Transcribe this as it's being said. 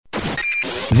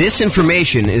This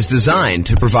information is designed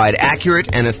to provide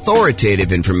accurate and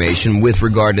authoritative information with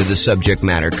regard to the subject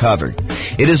matter covered.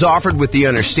 It is offered with the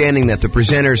understanding that the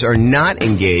presenters are not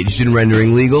engaged in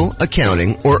rendering legal,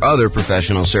 accounting, or other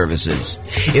professional services.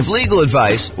 If legal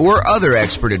advice or other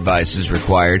expert advice is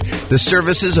required, the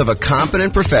services of a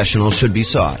competent professional should be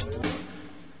sought.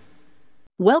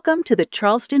 Welcome to the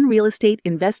Charleston Real Estate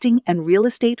Investing and Real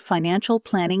Estate Financial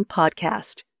Planning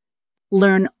Podcast.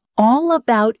 Learn all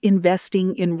about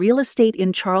investing in real estate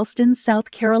in Charleston,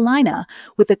 South Carolina,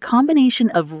 with a combination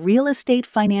of real estate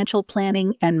financial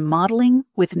planning and modeling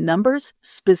with numbers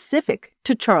specific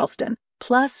to Charleston,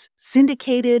 plus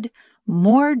syndicated,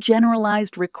 more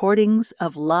generalized recordings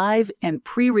of live and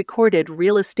pre-recorded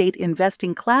real estate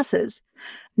investing classes,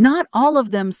 not all of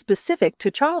them specific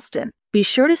to Charleston. Be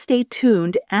sure to stay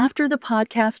tuned after the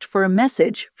podcast for a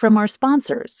message from our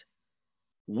sponsors.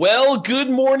 Well, good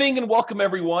morning and welcome,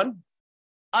 everyone.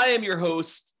 I am your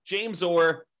host, James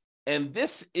Orr, and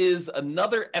this is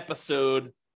another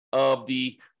episode of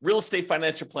the Real Estate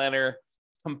Financial Planner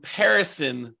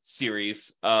comparison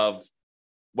series of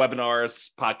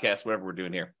webinars, podcasts, whatever we're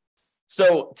doing here.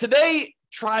 So today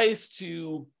tries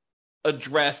to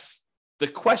address the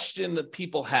question that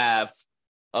people have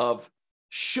of,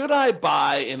 should I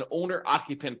buy an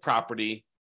owner-occupant property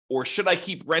or should I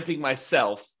keep renting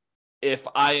myself if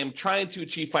I am trying to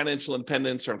achieve financial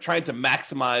independence or I'm trying to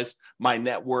maximize my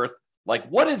net worth? Like,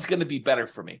 what is going to be better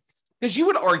for me? Because you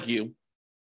would argue,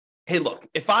 hey, look,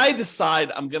 if I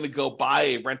decide I'm going to go buy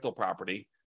a rental property,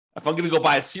 if I'm going to go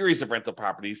buy a series of rental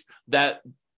properties, that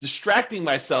distracting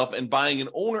myself and buying an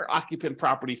owner-occupant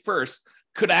property first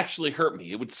could actually hurt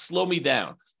me. It would slow me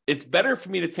down. It's better for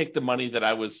me to take the money that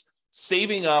I was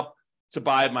saving up to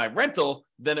buy my rental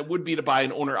than it would be to buy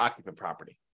an owner-occupant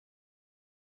property.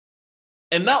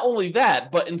 And not only that,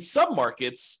 but in some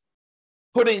markets,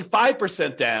 putting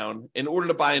 5% down in order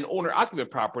to buy an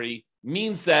owner-occupant property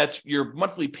means that your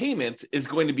monthly payment is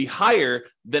going to be higher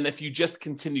than if you just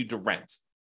continue to rent,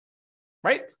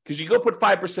 right? Because you go put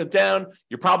 5% down,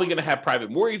 you're probably going to have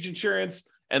private mortgage insurance,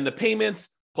 and the payments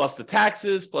plus the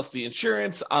taxes plus the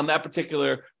insurance on that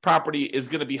particular property is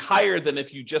going to be higher than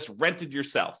if you just rented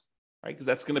yourself, right? Because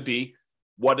that's going to be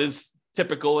what is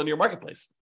typical in your marketplace.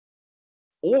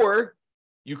 Or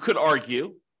you could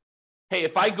argue, hey,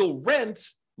 if I go rent,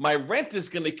 my rent is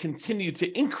going to continue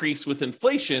to increase with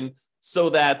inflation so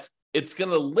that it's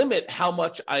going to limit how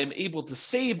much I am able to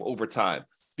save over time.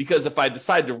 Because if I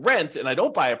decide to rent and I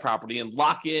don't buy a property and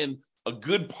lock in a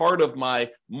good part of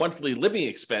my monthly living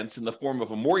expense in the form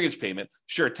of a mortgage payment,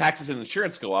 sure, taxes and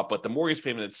insurance go up, but the mortgage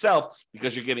payment itself,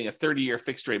 because you're getting a 30-year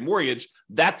fixed rate mortgage,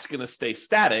 that's going to stay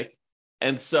static.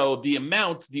 And so the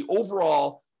amount, the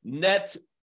overall net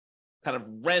kind of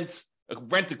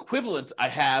rent equivalent I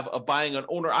have of buying an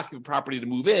owner-occupant property to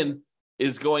move in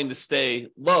is going to stay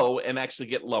low and actually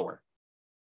get lower.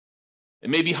 It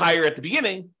may be higher at the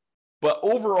beginning, but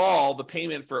overall, the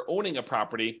payment for owning a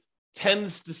property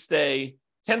tends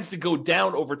to go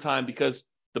down over time because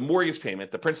the mortgage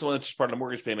payment, the principal and interest part of the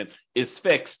mortgage payment, is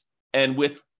fixed. And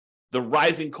with the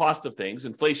rising cost of things,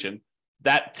 inflation,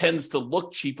 that tends to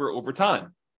look cheaper over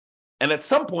time. And at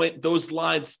some point, those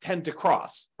lines tend to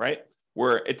cross, right?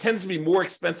 Where it tends to be more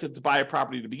expensive to buy a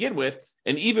property to begin with.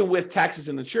 And even with taxes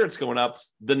and insurance going up,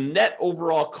 the net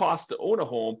overall cost to own a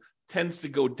home tends to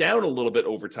go down a little bit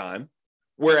over time.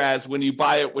 Whereas when you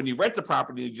rent the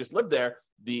property, you just live there,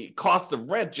 the cost of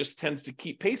rent just tends to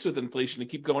keep pace with inflation and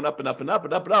keep going up and up and up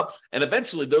and up and up. And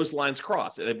eventually those lines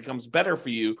cross and it becomes better for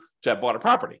you to have bought a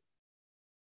property.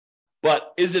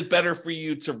 But is it better for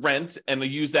you to rent and to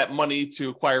use that money to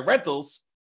acquire rentals?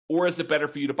 Or is it better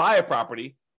for you to buy a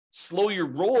property, slow your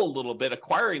roll a little bit,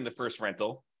 acquiring the first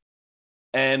rental,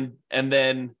 and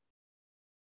then,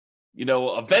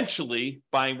 eventually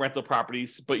buying rental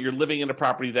properties, but you're living in a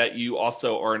property that you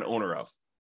also are an owner of?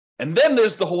 And then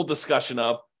there's the whole discussion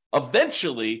of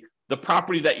eventually the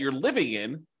property that you're living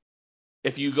in,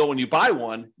 if you go and you buy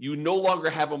one, you no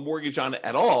longer have a mortgage on it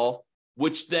at all,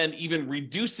 which then even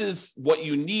reduces what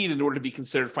you need in order to be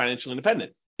considered financially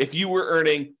independent. If you were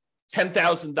earning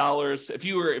 $10,000, if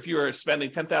you were spending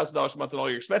 $10,000 a month on all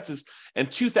your expenses and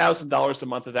 $2,000 a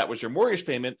month of that was your mortgage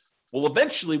payment, well,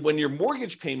 eventually when your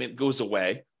mortgage payment goes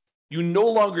away, you no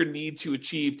longer need to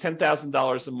achieve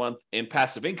 $10,000 a month in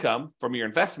passive income from your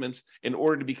investments in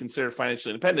order to be considered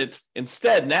financially independent.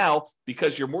 Instead, now,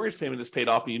 because your mortgage payment is paid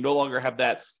off and you no longer have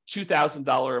that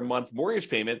 $2,000 a month mortgage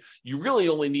payment, you really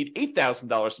only need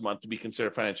 $8,000 a month to be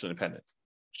considered financially independent.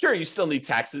 Sure, you still need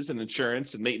taxes and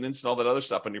insurance and maintenance and all that other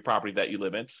stuff on your property that you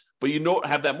live in, but you don't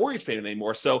have that mortgage payment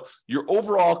anymore. So your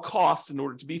overall cost in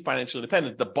order to be financially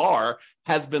independent, the bar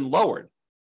has been lowered.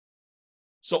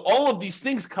 So all of these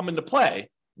things come into play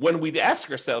when we ask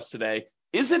ourselves today,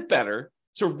 is it better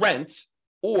to rent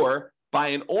or buy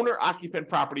an owner-occupant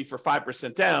property for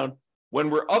 5% down when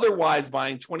we're otherwise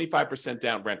buying 25%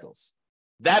 down rentals?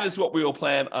 That is what we will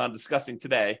plan on discussing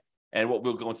today and what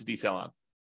we'll go into detail on.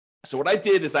 So what I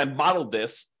did is I modeled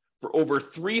this for over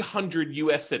 300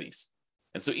 US cities.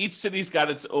 And so each city's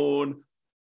got its own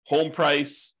home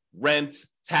price, rent,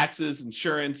 taxes,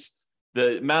 insurance.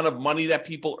 The amount of money that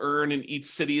people earn in each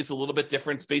city is a little bit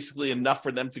different. It's basically enough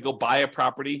for them to go buy a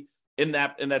property in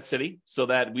that city, so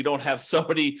that we don't have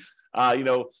somebody, I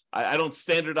don't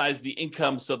standardize the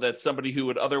income so that somebody who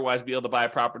would otherwise be able to buy a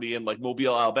property in like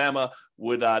Mobile, Alabama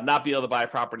would not be able to buy a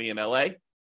property in LA.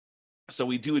 So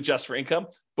we do adjust for income.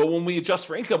 But when we adjust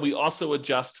for income, we also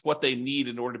adjust what they need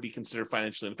in order to be considered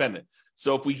financially independent.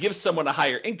 So if we give someone a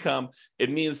higher income,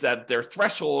 it means that their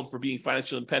threshold for being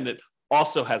financially independent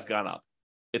also has gone up.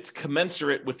 It's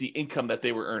commensurate with the income that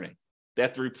they were earning. They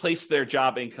have to replace their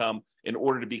job income in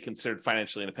order to be considered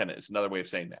financially independent. It's another way of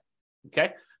saying that.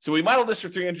 Okay, so we modeled this for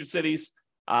 300 cities,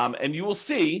 and you will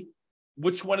see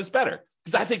which one is better.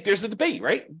 Because I think there's a debate,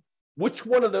 right? Which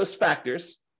one of those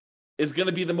factors is going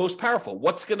to be the most powerful?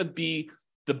 What's going to be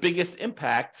the biggest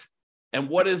impact, and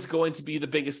what is going to be the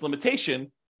biggest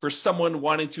limitation for someone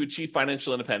wanting to achieve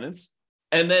financial independence?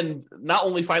 And then not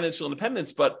only financial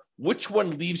independence, but which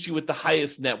one leaves you with the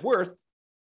highest net worth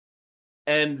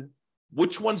and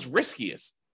which one's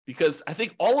riskiest? Because I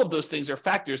think all of those things are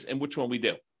factors in which one we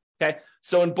do. Okay,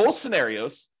 so in both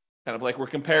scenarios, kind of like we're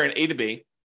comparing A to B,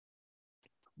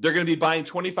 they're going to be buying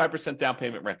 25% down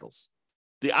payment rentals.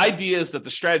 The idea is that the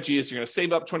strategy is you're going to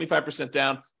save up 25%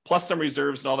 down plus some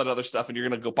reserves and all that other stuff, and you're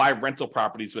going to go buy rental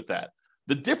properties with that.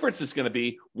 The difference is going to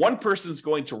be one person's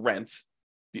going to rent,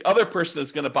 the other person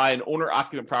is going to buy an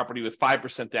owner-occupant property with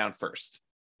 5% down first.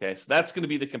 Okay, so that's going to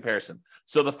be the comparison.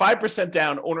 So the 5%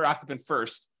 down owner-occupant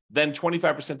first, then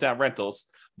 25% down rentals,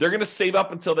 they're going to save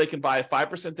up until they can buy a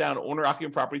 5% down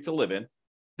owner-occupant property to live in.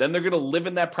 Then they're going to live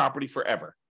in that property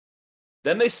forever.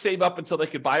 Then they save up until they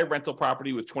could buy a rental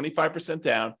property with 25%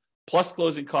 down, plus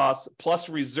closing costs, plus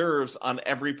reserves on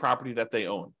every property that they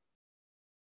own,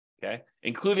 okay,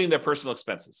 including their personal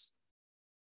expenses.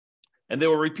 And they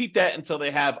will repeat that until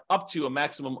they have up to a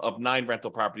maximum of 9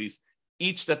 rental properties,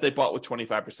 each that they bought with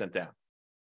 25% down.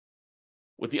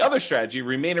 With the other strategy,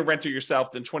 remain a renter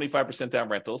yourself, then 25% down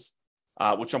rentals,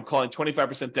 which I'm calling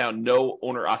 25% down, no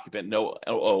owner-occupant, no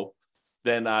OO.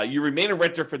 Then you remain a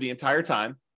renter for the entire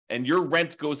time, and your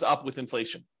rent goes up with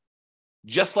inflation,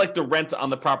 just like the rent on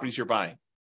the properties you're buying.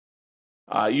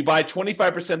 You buy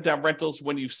 25% down rentals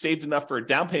when you've saved enough for a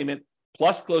down payment,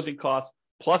 plus closing costs,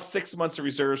 plus 6 months of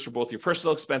reserves for both your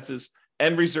personal expenses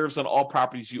and reserves on all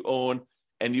properties you own.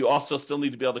 And you also still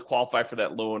need to be able to qualify for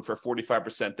that loan for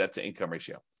 45% debt to income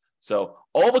ratio. So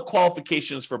all the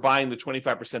qualifications for buying the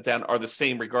 25% down are the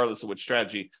same regardless of which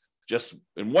strategy. Just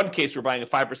in one case, we're buying a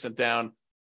 5% down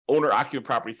owner-occupant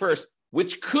property first,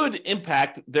 which could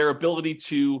impact their ability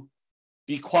to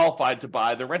be qualified to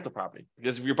buy the rental property.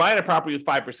 Because if you're buying a property with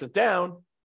 5% down,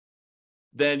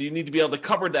 then you need to be able to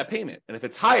cover that payment. And if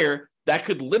it's higher, that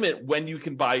could limit when you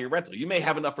can buy your rental. You may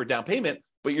have enough for down payment,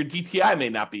 but your DTI may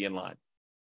not be in line.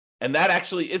 And that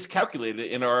actually is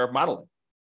calculated in our modeling.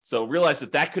 So realize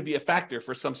that that could be a factor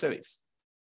for some cities.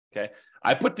 Okay,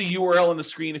 I put the URL on the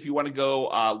screen if you want to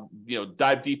go,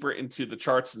 dive deeper into the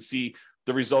charts and see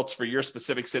the results for your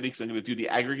specific city, because I'm going to do the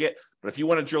aggregate. But if you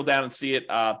want to drill down and see it,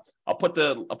 I'll put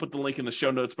the link in the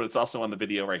show notes, but it's also on the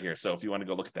video right here. So if you want to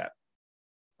go look at that.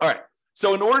 All right.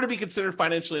 So in order to be considered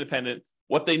financially independent,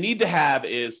 what they need to have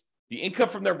is the income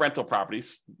from their rental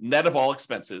properties, net of all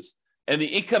expenses, and the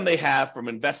income they have from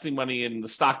investing money in the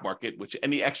stock market, which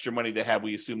any extra money they have,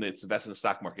 we assume that it's invested in the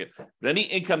stock market. But any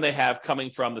income they have coming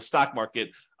from the stock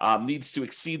market needs to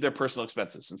exceed their personal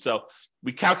expenses. And so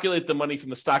we calculate the money from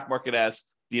the stock market as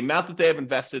the amount that they have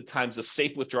invested times the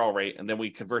safe withdrawal rate, and then we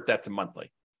convert that to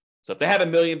monthly. So if they have $1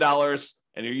 million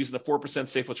and you're using the 4%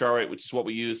 safe withdrawal rate, which is what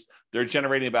we use, they're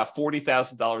generating about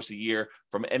 $40,000 a year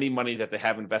from any money that they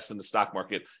have invested in the stock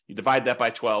market. You divide that by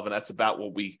 12, and that's about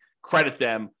what we credit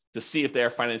them to see if they are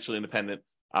financially independent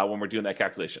when we're doing that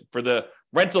calculation. For the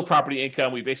rental property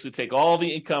income, we basically take all the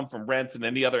income from rent and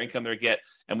any other income they get,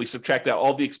 and we subtract out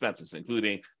all the expenses,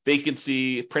 including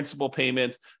vacancy, principal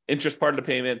payment, interest part of the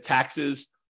payment, taxes,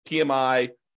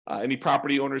 PMI, any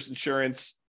property owner's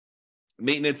insurance,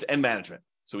 maintenance, and management.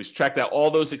 So we subtract out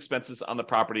all those expenses on the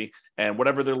property, and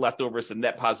whatever they're left over is a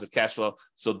net positive cash flow.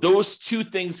 So those two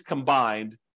things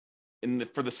combined,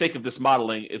 for the sake of this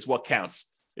modeling, is what counts.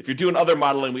 If you're doing other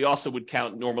modeling, we also would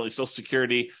count normally Social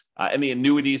Security, any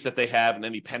annuities that they have, and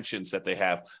any pensions that they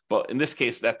have. But in this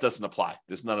case, that doesn't apply.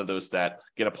 There's none of those that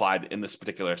get applied in this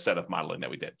particular set of modeling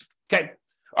that we did. Okay.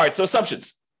 All right. So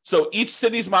assumptions. So each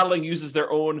city's modeling uses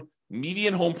their own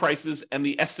median home prices and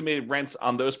the estimated rents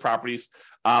on those properties.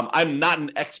 I'm not an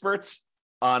expert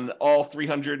on all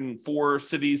 304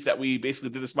 cities that we basically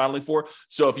did this modeling for.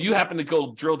 So if you happen to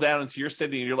go drill down into your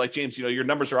city and you're like, James, your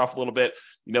numbers are off a little bit,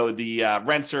 the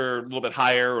rents are a little bit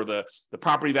higher, or the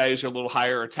property values are a little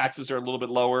higher, or taxes are a little bit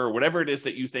lower, or whatever it is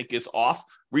that you think is off,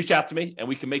 reach out to me and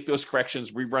we can make those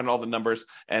corrections, rerun all the numbers,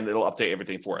 and it'll update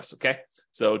everything for us. Okay.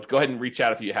 So go ahead and reach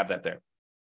out if you have that there.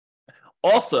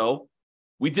 Also,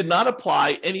 we did not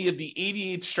apply any of the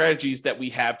 88 strategies that we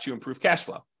have to improve cash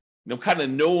flow. Kind of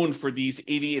known for these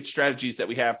 88 strategies that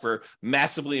we have for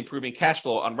massively improving cash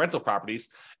flow on rental properties.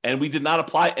 And we did not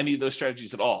apply any of those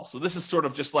strategies at all. So this is sort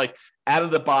of just like out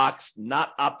of the box,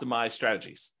 not optimized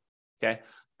strategies. Okay.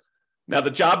 Now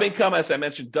the job income, as I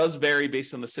mentioned, does vary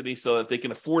based on the city so that they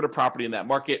can afford a property in that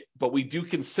market. But we do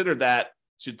consider that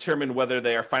to determine whether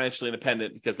they are financially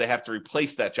independent, because they have to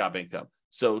replace that job income.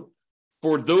 So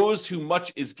for those who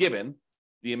much is given,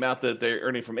 the amount that they're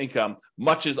earning from income,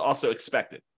 much is also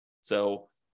expected. So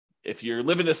if you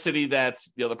live in a city that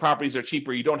the properties are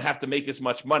cheaper, you don't have to make as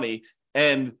much money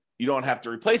and you don't have to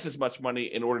replace as much money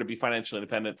in order to be financially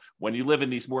independent. When you live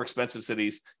in these more expensive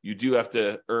cities, you do have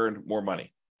to earn more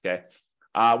money. Okay.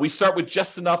 We start with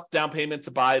just enough down payment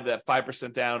to buy that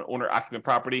 5% down owner-occupant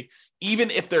property. Even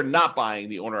if they're not buying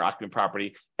the owner-occupant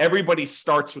property, everybody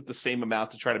starts with the same amount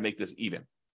to try to make this even.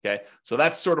 Okay, so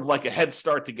that's sort of like a head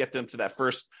start to get them to that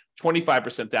first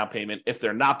 25% down payment if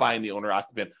they're not buying the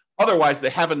owner-occupant. Otherwise,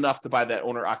 they have enough to buy that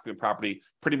owner-occupant property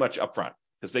pretty much upfront,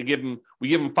 because we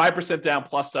give them 5% down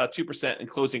plus 2% in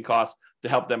closing costs to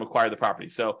help them acquire the property.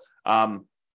 So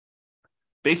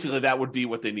basically, that would be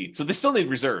what they need. So they still need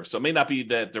reserves. So it may not be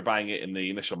that they're buying it in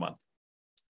the initial month.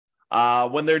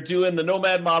 When they're doing the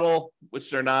nomad model,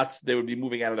 which they're not, they would be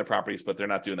moving out of their properties, but they're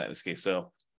not doing that in this case.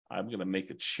 So I'm going to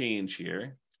make a change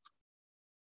here.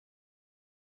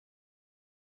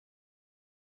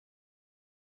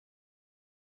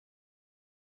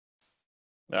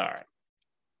 All right.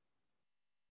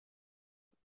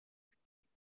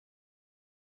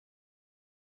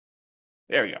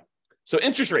 There we go. So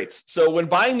interest rates. So when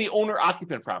buying the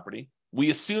owner-occupant property, we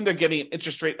assume they're getting an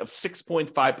interest rate of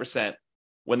 6.5%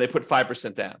 when they put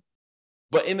 5% down.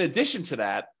 But in addition to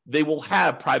that, they will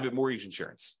have private mortgage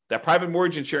insurance. That private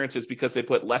mortgage insurance is because they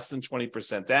put less than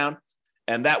 20% down,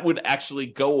 and that would actually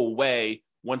go away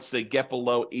once they get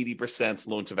below 80%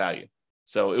 loan to value.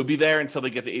 So it would be there until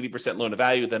they get to 80% loan to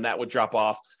value, then that would drop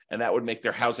off, and that would make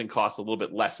their housing costs a little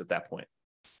bit less at that point.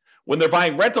 When they're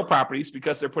buying rental properties,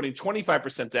 because they're putting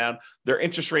 25% down, their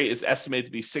interest rate is estimated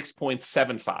to be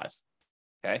 6.75.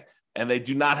 Okay. And they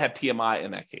do not have PMI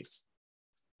in that case.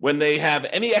 When they have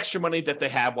any extra money that they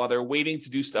have while they're waiting to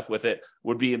do stuff with it,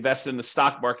 would be invested in the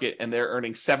stock market, and they're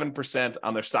earning 7%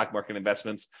 on their stock market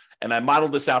investments. And I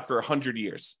modeled this out for 100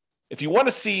 years. If you want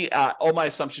to see all my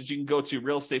assumptions, you can go to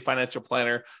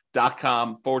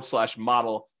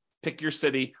realestatefinancialplanner.com/model, pick your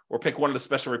city or pick one of the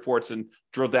special reports and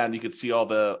drill down. You can see all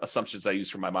the assumptions I use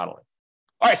for my modeling.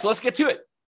 All right, so let's get to it.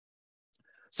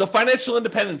 So financial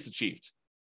independence achieved.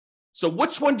 So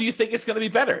which one do you think is going to be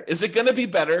better? Is it going to be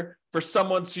better for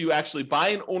someone to actually buy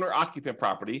an owner-occupant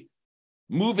property,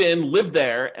 move in, live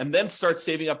there, and then start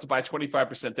saving up to buy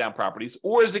 25% down properties?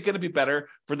 Or is it going to be better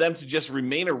for them to just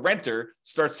remain a renter,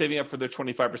 start saving up for their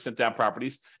 25% down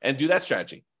properties, and do that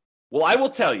strategy? Well, I will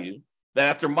tell you that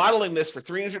after modeling this for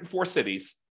 304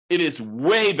 cities, it is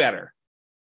way better,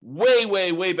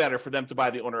 way better for them to buy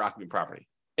the owner-occupant property.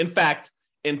 In fact,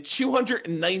 in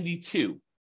 292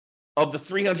 of the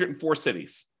 304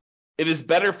 cities, it is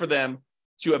better for them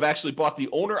to have actually bought the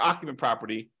owner-occupant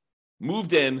property,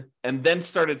 moved in, and then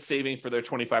started saving for their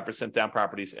 25% down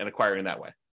properties and acquiring that way.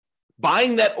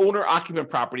 Buying that owner-occupant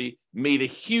property made a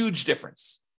huge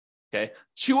difference. Okay,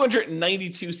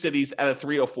 292 cities out of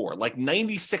 304, like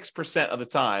 96% of the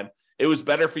time, it was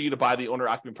better for you to buy the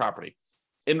owner-occupant property.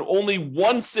 In only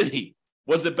one city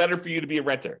was it better for you to be a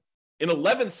renter. In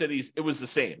 11 cities, it was the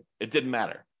same. It didn't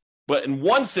matter. But in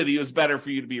one city, it was better for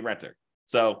you to be a renter.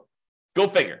 So go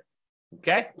figure.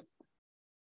 Okay.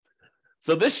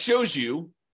 So this shows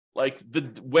you like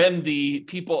when the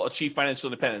people achieve financial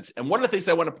independence. And one of the things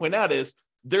I want to point out is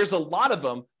there's a lot of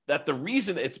them that the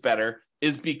reason it's better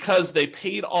is because they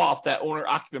paid off that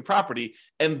owner-occupant property,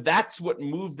 and that's what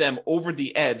moved them over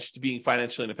the edge to being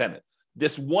financially independent.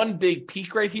 This one big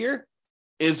peak right here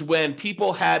is when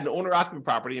people had an owner-occupant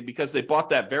property, and because they bought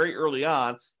that very early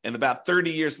on, and about 30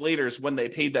 years later is when they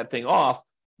paid that thing off,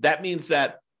 that means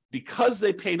that because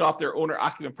they paid off their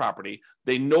owner-occupant property,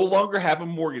 they no longer have a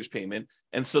mortgage payment,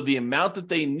 and so the amount that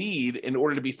they need in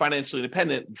order to be financially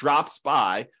independent drops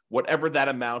by whatever that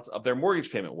amount of their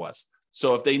mortgage payment was.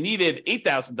 So if they needed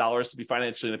 $8,000 to be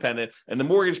financially independent and the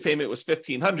mortgage payment was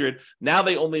 $1,500, now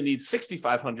they only need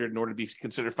 $6,500 in order to be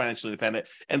considered financially independent.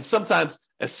 And sometimes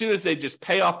as soon as they just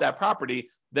pay off that property,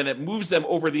 then it moves them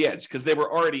over the edge because they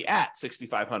were already at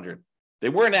 $6,500. They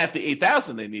weren't at the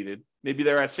 $8,000 they needed. Maybe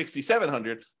they're at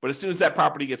 $6,700, but as soon as that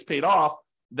property gets paid off,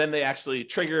 then they actually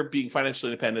trigger being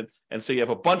financially independent. And so you have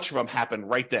a bunch of them happen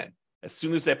right then, as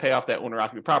soon as they pay off that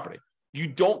owner-occupant property. You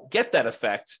don't get that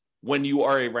effect when you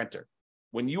are a renter.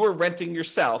 When you are renting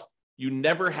yourself, you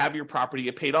never have your property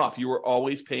get paid off. You are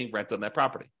always paying rent on that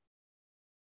property.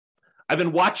 I've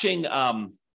been watching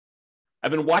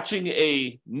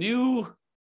a new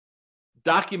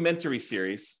documentary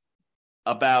series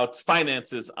about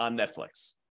finances on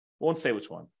Netflix. I won't say which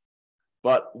one,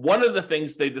 but one of the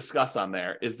things they discuss on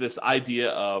there is this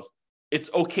idea of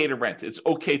it's okay to rent. It's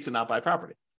okay to not buy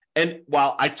property. And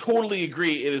while I totally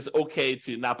agree it is okay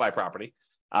to not buy property,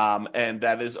 and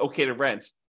that is okay to rent,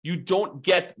 you don't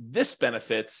get this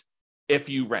benefit if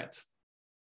you rent.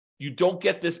 You don't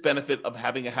get this benefit of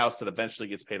having a house that eventually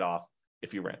gets paid off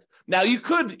if you rent. Now, you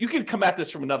could come at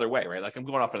this from another way, right? Like I'm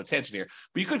going off on a tangent here,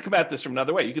 but you could come at this from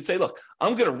another way. You could say, look,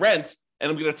 I'm going to rent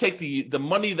and I'm going to take the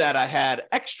money that I had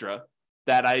extra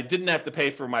that I didn't have to pay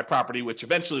for my property, which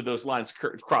eventually those lines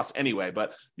cross anyway.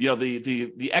 But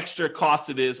the extra cost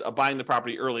it is of buying the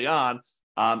property early on,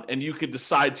 and you could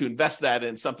decide to invest that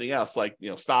in something else like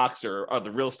stocks or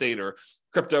other real estate or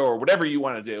crypto or whatever you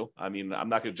want to do. I mean, I'm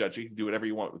not going to judge you. You can do whatever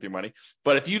you want with your money.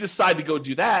 But if you decide to go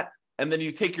do that, and then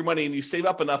you take your money and you save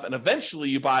up enough, and eventually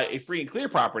you buy a free and clear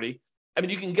property, I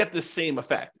mean, you can get the same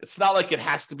effect. It's not like it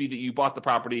has to be that you bought the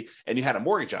property and you had a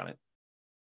mortgage on it.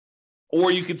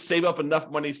 Or you could save up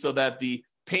enough money so that the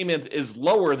payment is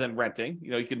lower than renting.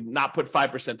 You can not put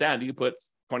 5% down. You can put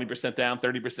 20% down,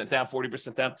 30% down,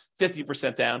 40% down,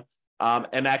 50% down,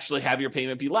 and actually have your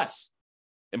payment be less.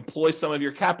 Employ some of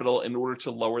your capital in order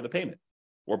to lower the payment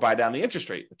or buy down the interest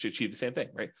rate to achieve the same thing,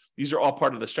 right? These are all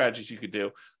part of the strategies you could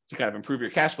do to kind of improve your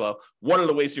cash flow. One of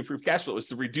the ways to improve cash flow is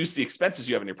to reduce the expenses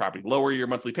you have in your property, lower your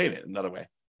monthly payment, another way,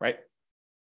 right?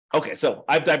 Okay, so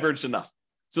I've diverged enough.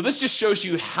 So this just shows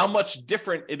you how much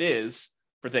different it is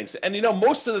for things. And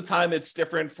most of the time it's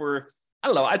different for, I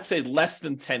don't know, I'd say less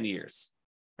than 10 years,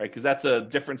 right? Because that's a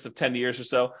difference of 10 years or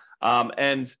so.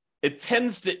 And it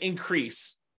tends to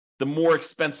increase the more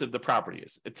expensive the property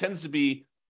is. It tends to be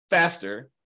faster,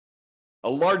 a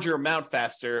larger amount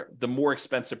faster, the more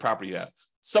expensive property you have.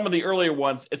 Some of the earlier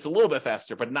ones, it's a little bit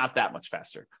faster, but not that much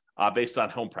faster based on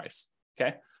home price,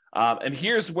 okay? And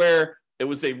here's where it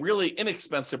was a really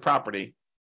inexpensive property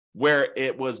where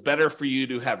it was better for you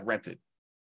to have rented.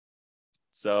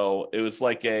 So it was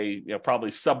like a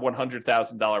probably sub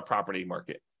 $100,000 property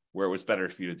market where it was better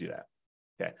for you to do that.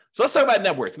 Okay, so let's talk about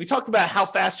net worth. We talked about how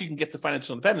fast you can get to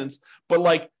financial independence,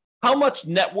 but how much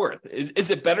net worth? Is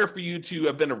it better for you to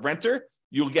have been a renter?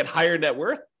 You'll get higher net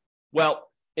worth? Well,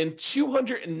 in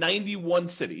 291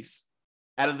 cities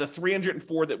out of the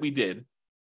 304 that we did,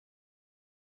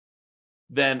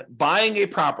 then buying a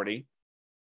property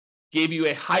gave you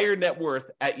a higher net worth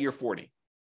at year 40.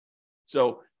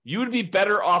 So you would be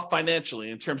better off financially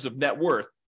in terms of net worth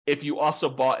if you also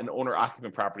bought an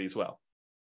owner-occupant property as well.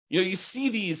 You see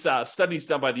these studies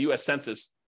done by the U.S.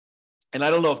 Census, and I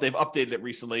don't know if they've updated it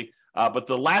recently, but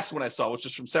the last one I saw, which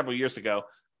is from several years ago,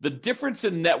 the difference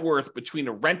in net worth between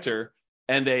a renter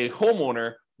and a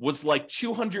homeowner was like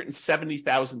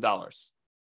 $270,000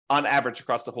 on average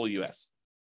across the whole U.S.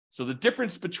 So the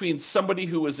difference between somebody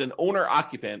who is an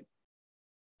owner-occupant,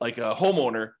 like a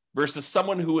homeowner, versus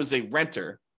someone who is a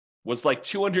renter was like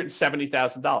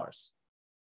 $270,000.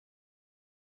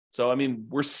 So, I mean,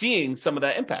 we're seeing some of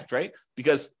that impact, right?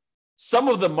 Because some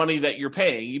of the money that you're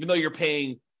paying, even though you're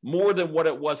paying more than what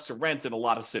it was to rent in a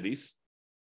lot of cities,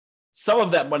 some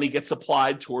of that money gets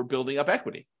applied toward building up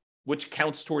equity, which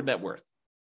counts toward net worth,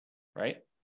 right?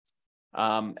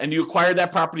 And you acquired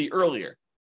that property earlier.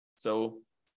 So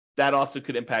that also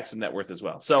could impact some net worth as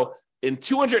well. So in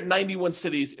 291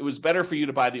 cities, it was better for you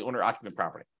to buy the owner-occupant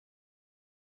property.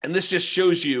 And this just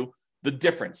shows you the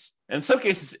difference. And in some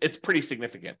cases, it's pretty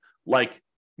significant, like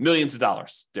millions of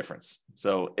dollars difference.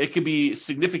 So it could be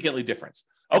significantly different.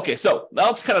 Okay, so now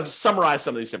let's kind of summarize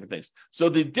some of these different things. So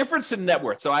the difference in net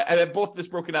worth. So I have both this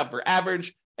broken out for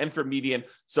average and for median.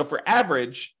 So for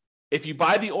average, if you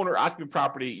buy the owner-occupant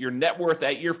property, your net worth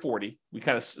at year 40, we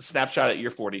kind of snapshot at year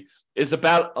 40, is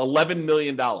about $11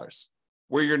 million.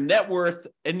 Where your net worth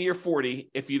in year 40,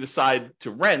 if you decide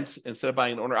to rent instead of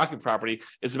buying an owner-occupant property,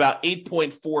 is about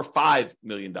 $8.45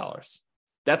 million.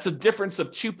 That's a difference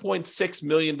of $2.6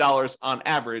 million on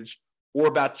average, or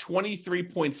about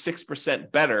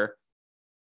 23.6% better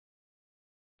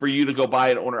for you to go buy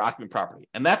an owner-occupant property.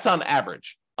 And that's on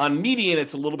average. On median,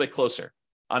 it's a little bit closer.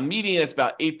 On median, it's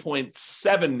about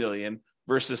 8.7 million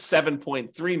versus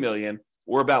 7.3 million,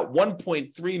 or about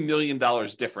 $1.3 million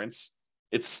difference.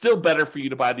 It's still better for you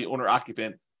to buy the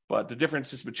owner-occupant, but the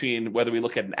difference is between whether we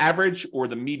look at an average or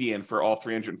the median for all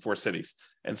 304 cities.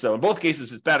 And so in both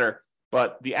cases, it's better,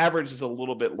 but the average is a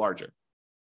little bit larger.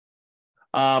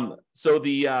 So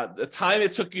the time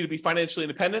it took you to be financially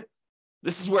independent,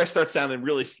 this is where I start sounding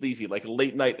really sleazy, like a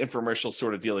late night infomercial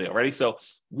sort of dealio. Ready? So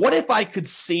what if I could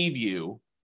save you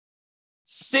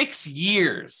 6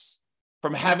 years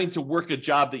from having to work a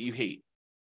job that you hate?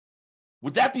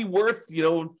 Would that be worth,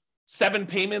 7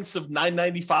 payments of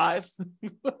 $995?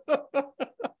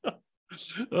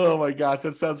 Oh my gosh,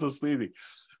 that sounds so sleazy.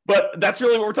 But that's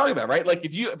really what we're talking about, right? Like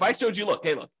if I showed you, look,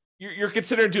 you're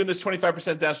considering doing this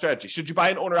 25% down strategy. Should you buy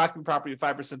an owner-occupant property at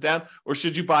 5% down, or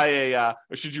should you buy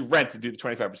or should you rent to do the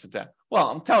 25% down? Well,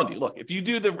 I'm telling you, look, if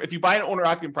you buy an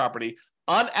owner-occupant property,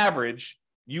 on average,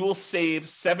 you will save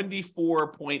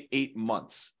 74.8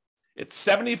 months. It's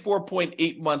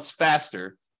 74.8 months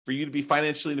faster for you to be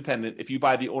financially independent if you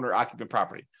buy the owner-occupant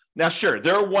property. Now, sure,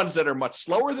 there are ones that are much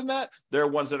slower than that. There are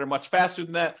ones that are much faster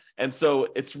than that. And so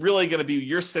it's really going to be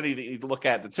your city that you need to look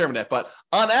at to determine that. But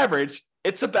on average,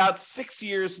 it's about 6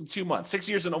 years and 2 months, 6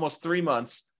 years and almost 3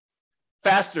 months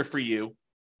faster for you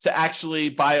to actually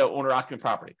buy an owner-occupant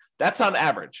property. That's on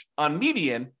average. On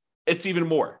median, it's even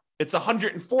more. It's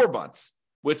 104 months.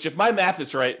 Which, if my math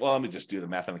is right, well, let me just do the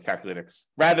math on the calculator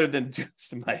rather than do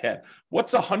this in my head.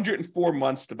 What's 104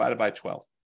 months divided by 12?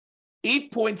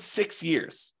 8.6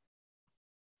 years.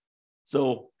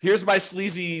 So here's my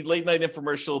sleazy late night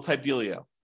infomercial type dealio.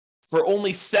 For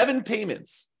only 7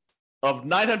 payments of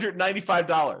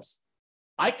 $995,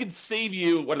 I could save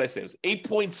you, what did I say? It was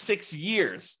 8.6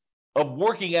 years of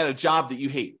working at a job that you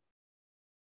hate.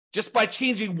 Just by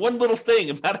changing one little thing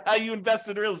about how you invest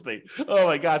in real estate. Oh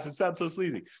my gosh, it sounds so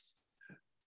sleazy.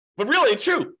 But really, it's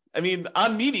true. I mean,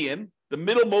 on median, the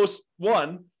middlemost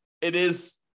one, it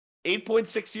is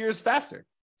 8.6 years faster.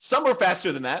 Some are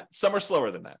faster than that. Some are slower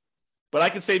than that. But I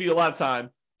can save you a lot of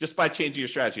time just by changing your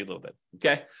strategy a little bit.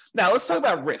 Okay. Now let's talk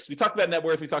about risk. We talked about net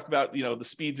worth. We talked about, the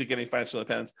speeds of getting financial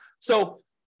independence. So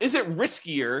is it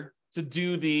riskier to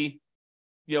do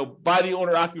buy the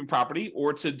owner-occupant property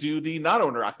or to do the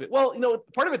non-owner-occupant? Well,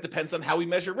 part of it depends on how we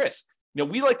measure risk.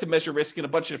 We like to measure risk in a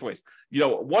bunch of different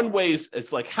ways. One way is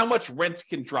it's like how much rent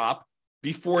can drop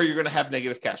before you're going to have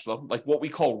negative cash flow, like what we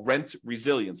call rent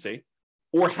resiliency,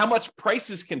 or how much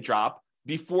prices can drop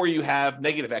before you have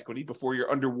negative equity, before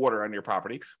you're underwater on your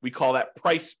property. We call that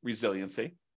price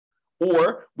resiliency.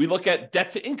 Or we look at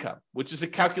debt to income, which is a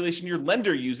calculation your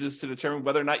lender uses to determine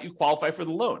whether or not you qualify for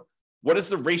the loan. What is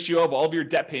the ratio of all of your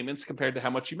debt payments compared to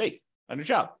how much you make on your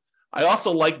job? I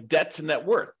also like debt to net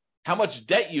worth, how much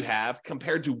debt you have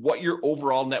compared to what your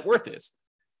overall net worth is.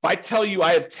 If I tell you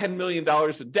I have $10 million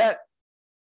in debt,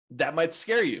 that might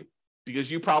scare you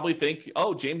because you probably think,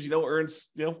 oh, James,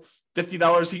 earns,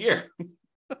 $50 a year.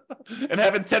 And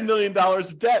having $10 million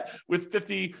in debt with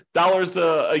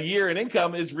 $50 a year in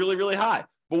income is really, really high.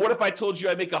 But what if I told you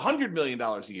I make $100 million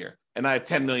a year and I have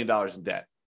 $10 million in debt?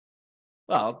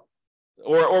 Well,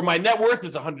 or my net worth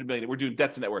is $100 million. We're doing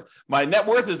debt to net worth. My net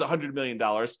worth is $100 million,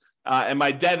 and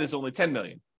my debt is only $10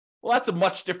 million. Well, that's a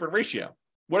much different ratio.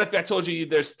 What if I told you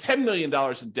there's $10 million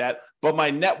in debt, but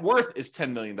my net worth is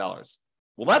 $10 million? Well,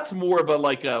 that's more of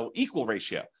a equal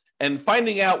ratio. And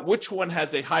finding out which one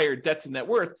has a higher debt to net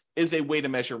worth is a way to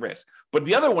measure risk. But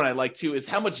the other one I like too is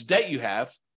how much debt you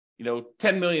have,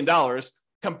 $10 million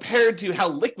compared to how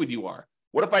liquid you are.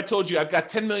 What if I told you I've got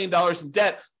 $10 million in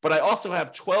debt, but I also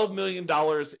have $12 million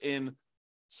in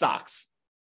stocks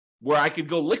where I could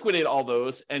go liquidate all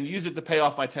those and use it to pay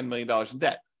off my $10 million in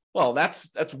debt? Well,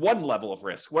 that's one level of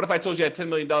risk. What if I told you I had $10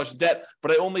 million in debt,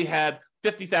 but I only had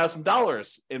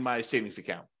 $50,000 in my savings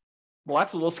account? Well,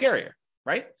 that's a little scarier,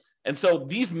 right? And so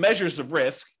these measures of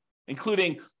risk,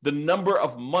 including the number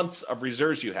of months of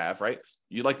reserves you have, right?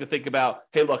 You like to think about,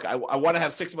 hey, look, I want to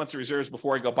have 6 months of reserves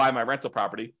before I go buy my rental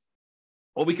property.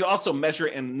 Well, we can also measure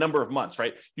it in number of months,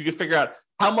 right? You can figure out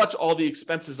how much all the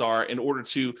expenses are in order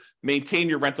to maintain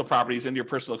your rental properties and your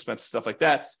personal expenses, stuff like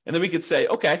that. And then we could say,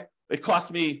 okay, it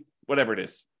cost me whatever it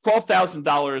is,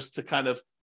 $12,000 to kind of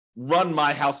run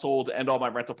my household and all my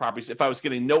rental properties if I was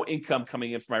getting no income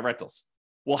coming in from my rentals?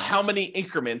 Well, how many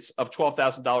increments of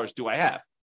 $12,000 do I have?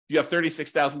 If you have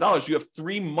 $36,000, you have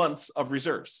 3 months of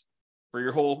reserves for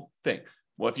your whole thing.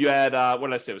 Well, if you had, what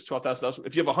did I say? It was $12,000.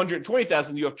 If you have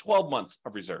 $120,000, you have 12 months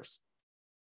of reserves.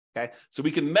 Okay. So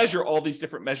we can measure all these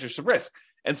different measures of risk.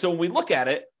 And so when we look at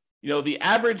it, the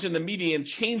average and the median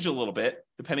change a little bit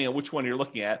depending on which one you're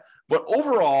looking at. But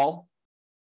overall,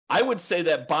 I would say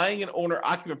that buying an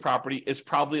owner-occupant property is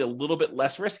probably a little bit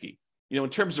less risky. In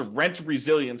terms of rent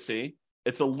resiliency,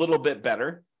 it's a little bit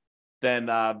better than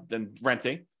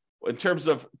renting. In terms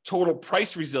of total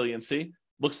price resiliency,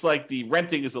 looks like the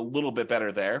renting is a little bit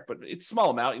better there, but it's a small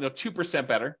amount, 2%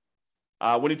 better.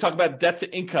 When you talk about debt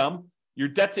to income, your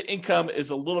debt to income is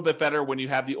a little bit better when you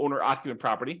have the owner-occupant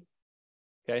property.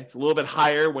 Okay, it's a little bit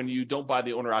higher when you don't buy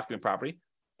the owner-occupant property.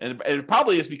 And it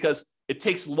probably is because it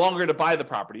takes longer to buy the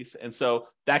properties. And so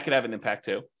that could have an impact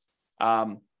too.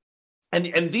 And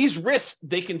these risks,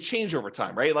 they can change over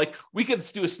time, right? Like we could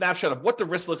do a snapshot of what the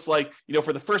risk looks like,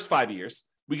 for the first 5 years.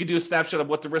 We could do a snapshot of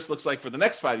what the risk looks like for the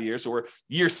next 5 years or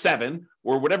year 7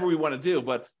 or whatever we want to do.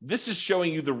 But this is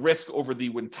showing you the risk over the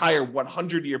entire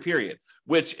 100-year period,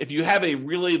 which if you have a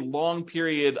really long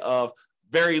period of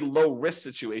very low risk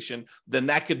situation, then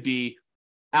that could be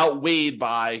outweighed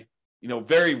by,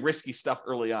 very risky stuff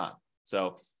early on.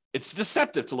 So it's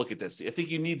deceptive to look at this. I think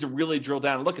you need to really drill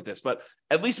down and look at this, but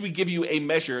at least we give you a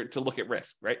measure to look at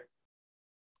risk, right?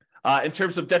 In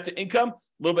terms of debt to income, a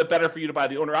little bit better for you to buy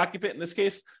the owner occupant in this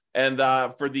case. And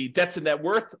for the debt to net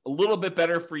worth, a little bit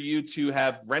better for you to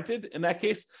have rented in that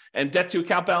case. And debt to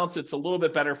account balance, it's a little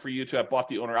bit better for you to have bought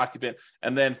the owner occupant.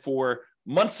 And then for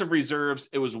months of reserves,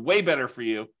 it was way better for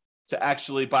you to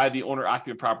actually buy the owner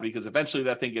occupant property because eventually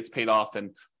that thing gets paid off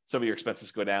and some of your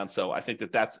expenses go down. So I think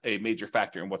that that's a major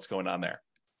factor in what's going on there.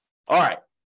 All right.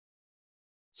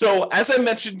 So as I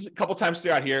mentioned a couple times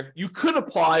throughout here, you could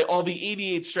apply all the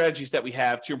 88 strategies that we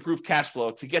have to improve cash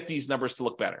flow to get these numbers to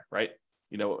look better, right?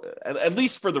 At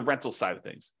least for the rental side of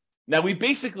things. Now, we've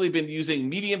basically been using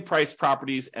median price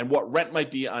properties and what rent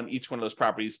might be on each one of those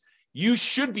properties. You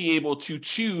should be able to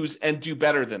choose and do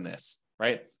better than this,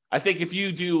 right? I think if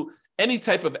you do any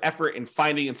type of effort in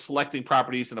finding and selecting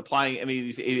properties and applying any of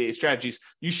these 88 strategies,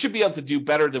 you should be able to do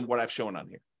better than what I've shown on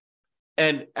here.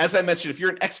 And as I mentioned, if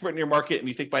you're an expert in your market and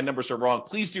you think my numbers are wrong,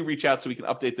 please do reach out so we can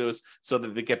update those so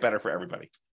that they get better for everybody.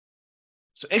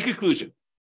 So in conclusion,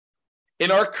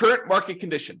 in our current market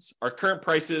conditions, our current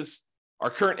prices, our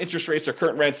current interest rates, our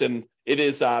current rents, and it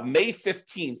is May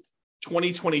 15th,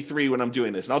 2023 when I'm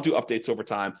doing this, and I'll do updates over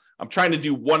time. I'm trying to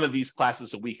do one of these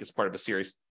classes a week as part of a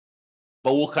series.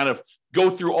 But we'll kind of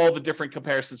go through all the different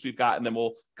comparisons we've got, and then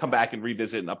we'll come back and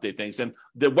revisit and update things. And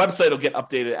the website will get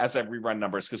updated as I rerun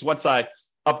numbers, because once I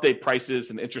update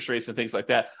prices and interest rates and things like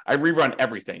that, I rerun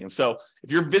everything. And so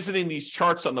if you're visiting these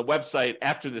charts on the website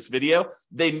after this video,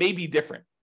 they may be different.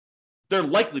 They're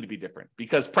likely to be different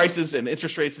because prices and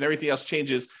interest rates and everything else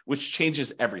changes, which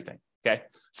changes everything. Okay.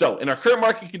 So in our current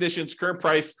market conditions, current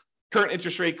price, current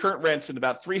interest rate, current rents in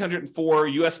about 304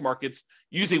 US markets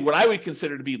using what I would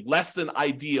consider to be less than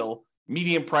ideal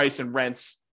median price and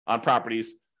rents on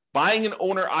properties, buying an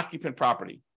owner-occupant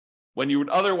property when you would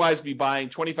otherwise be buying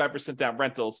 25% down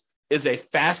rentals is a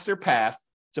faster path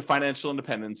to financial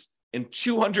independence in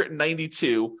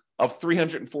 292 of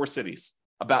 304 cities,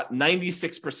 about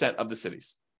 96% of the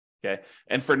cities. Okay.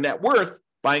 And for net worth,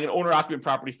 buying an owner-occupant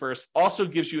property first also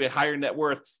gives you a higher net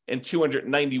worth in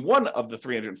 291 of the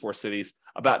 304 cities,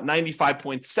 about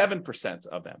 95.7%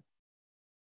 of them.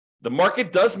 The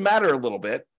market does matter a little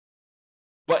bit,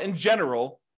 but in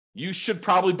general, you should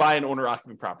probably buy an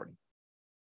owner-occupant property.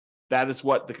 That is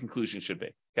what the conclusion should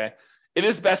be, okay? It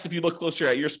is best if you look closer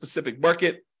at your specific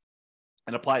market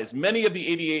and apply as many of the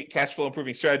 88 cash flow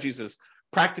improving strategies as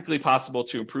practically possible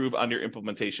to improve on your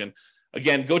implementation.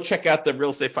 Again, go check out the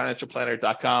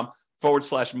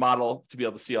realestateFinancialPlanner.com/model to be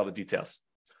able to see all the details.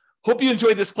 Hope you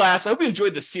enjoyed this class. I hope you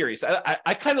enjoyed the series.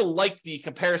 I kind of like the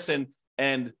comparison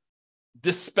and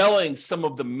dispelling some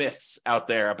of the myths out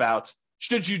there about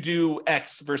should you do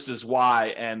X versus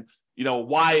Y and,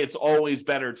 why it's always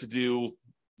better to do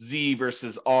Z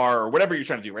versus R or whatever you're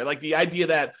trying to do, right? Like the idea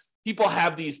that people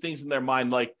have these things in their mind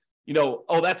like,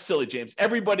 oh, that's silly, James.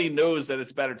 Everybody knows that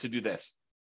it's better to do this.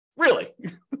 Really?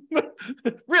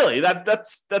 Really?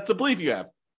 That's a belief you have.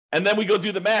 And then we go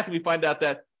do the math and we find out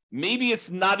that maybe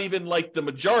it's not even like the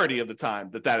majority of the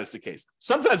time that is the case.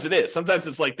 Sometimes it is. Sometimes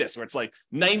it's like this, where it's like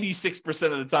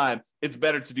 96% of the time, it's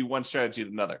better to do one strategy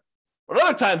than another. But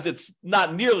other times it's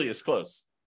not nearly as close.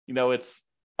 It's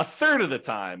a third of the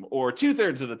time, or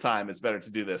 2/3 of the time it's better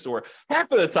to do this, or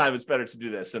half of the time it's better to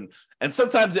do this. And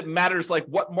sometimes it matters like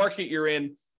what market you're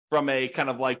in from a kind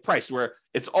of like price, where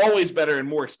it's always better in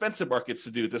more expensive markets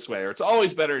to do it this way, or it's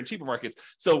always better in cheaper markets.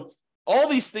 So all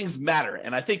these things matter.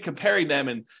 And I think comparing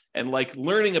them and like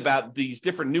learning about these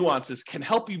different nuances can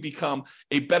help you become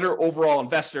a better overall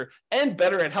investor and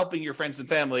better at helping your friends and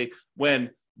family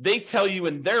when they tell you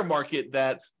in their market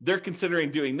that they're considering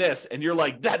doing this. And you're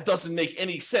like, that doesn't make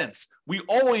any sense. We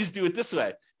always do it this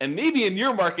way. And maybe in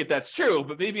your market, that's true,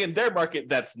 but maybe in their market,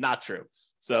 that's not true.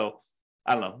 So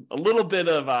I don't know, a little bit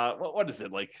of, what is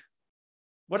it like?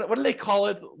 What do they call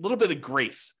it? A little bit of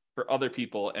grace for other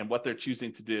people and what they're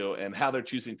choosing to do and how they're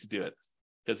choosing to do it.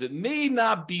 Because it may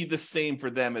not be the same for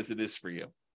them as it is for you.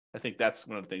 I think that's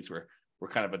one of the things we're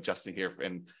kind of adjusting here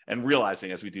and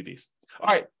realizing as we do these. All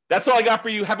right, that's all I got for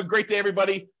you. Have a great day,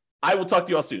 everybody. I will talk to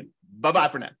you all soon. Bye-bye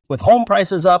for now. With home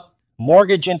prices up,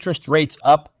 mortgage interest rates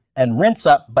up, and rents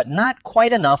up, but not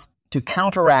quite enough to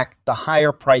counteract the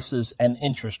higher prices and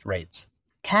interest rates.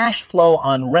 Cash flow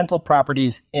on rental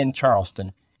properties in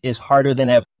Charleston is harder than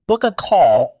ever. Book a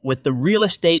call with the Real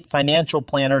Estate Financial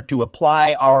Planner to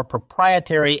apply our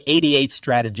proprietary 88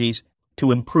 strategies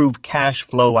to improve cash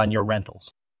flow on your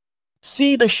rentals.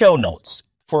 See the show notes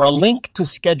for a link to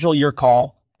schedule your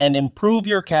call and improve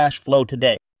your cash flow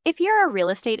today. If you're a real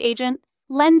estate agent,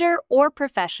 lender, or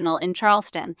professional in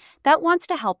Charleston that wants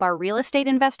to help our real estate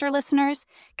investor listeners,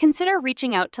 consider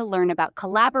reaching out to learn about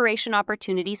collaboration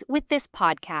opportunities with this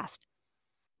podcast.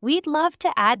 We'd love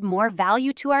to add more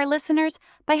value to our listeners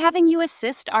by having you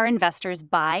assist our investors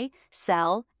buy,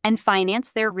 sell, and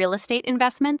finance their real estate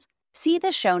investments. See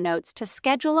the show notes to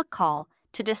schedule a call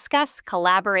to discuss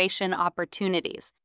collaboration opportunities.